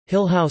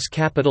Hillhouse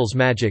Capital's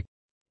Magic.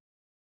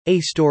 A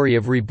Story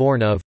of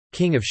Reborn of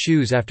King of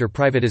Shoes After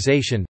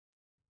Privatization.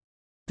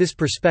 This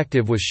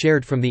perspective was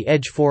shared from the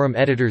Edge Forum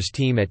editors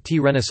team at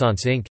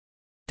T-Renaissance Inc.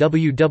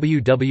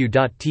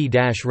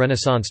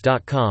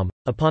 www.t-renaissance.com,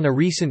 upon a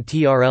recent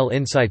TRL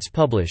Insights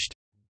published.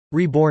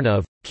 Reborn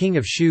of King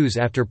of Shoes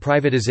After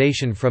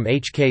Privatization from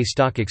HK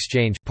Stock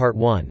Exchange Part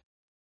 1.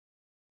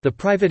 The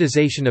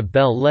privatization of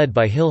Bell led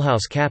by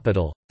Hillhouse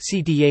Capital,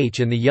 CTH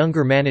and the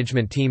younger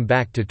management team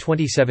back to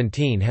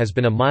 2017 has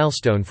been a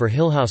milestone for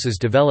Hillhouse's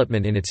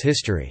development in its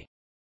history.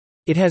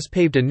 It has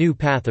paved a new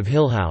path of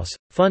Hillhouse,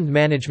 fund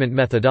management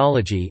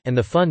methodology and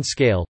the fund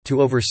scale, to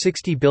over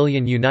 $60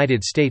 billion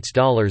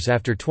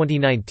after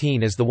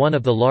 2019 as the one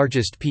of the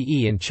largest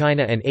PE in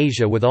China and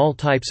Asia, with all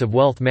types of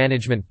wealth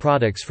management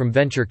products from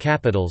venture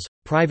capitals,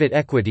 private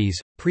equities,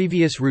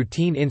 previous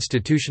routine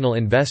institutional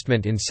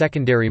investment in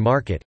secondary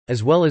market,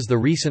 as well as the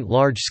recent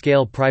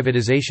large-scale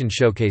privatization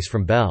showcase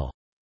from Bell.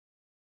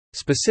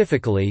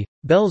 Specifically,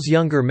 Bell's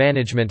younger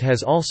management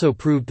has also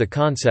proved the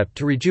concept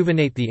to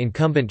rejuvenate the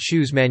incumbent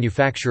shoes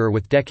manufacturer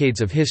with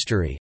decades of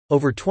history,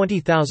 over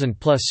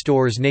 20,000+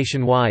 stores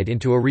nationwide,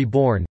 into a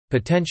reborn,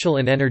 potential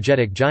and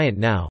energetic giant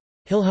now.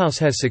 Hillhouse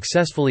has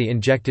successfully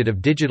injected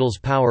of digital's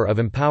power of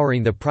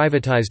empowering the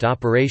privatized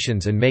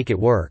operations and make it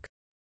work.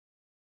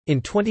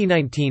 In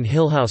 2019,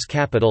 Hillhouse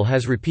Capital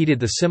has repeated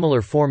the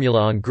similar formula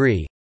on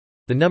Gree,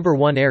 the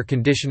 #1 air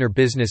conditioner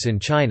business in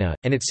China,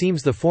 and it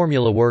seems the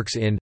formula works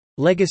in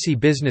legacy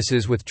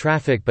businesses with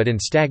traffic but in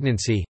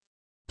stagnancy,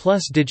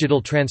 plus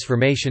digital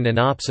transformation and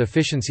ops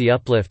efficiency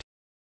uplift,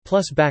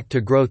 plus back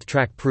to growth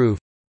track proof,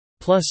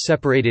 plus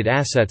separated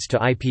assets to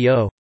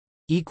IPO,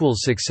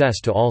 equals success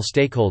to all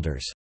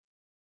stakeholders.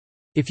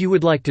 If you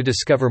would like to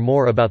discover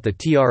more about the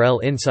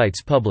TRL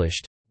Insights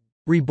published,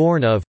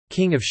 Reborn of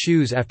King of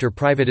Shoes After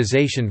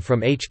Privatization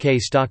from HK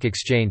Stock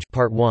Exchange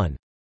Part 1,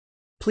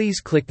 please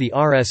click the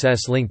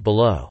RSS link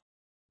below.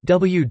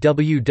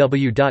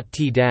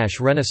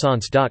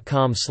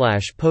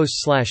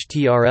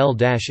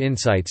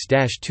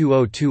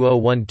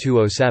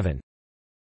 www.t-renaissance.com/post/trl-insights-20201207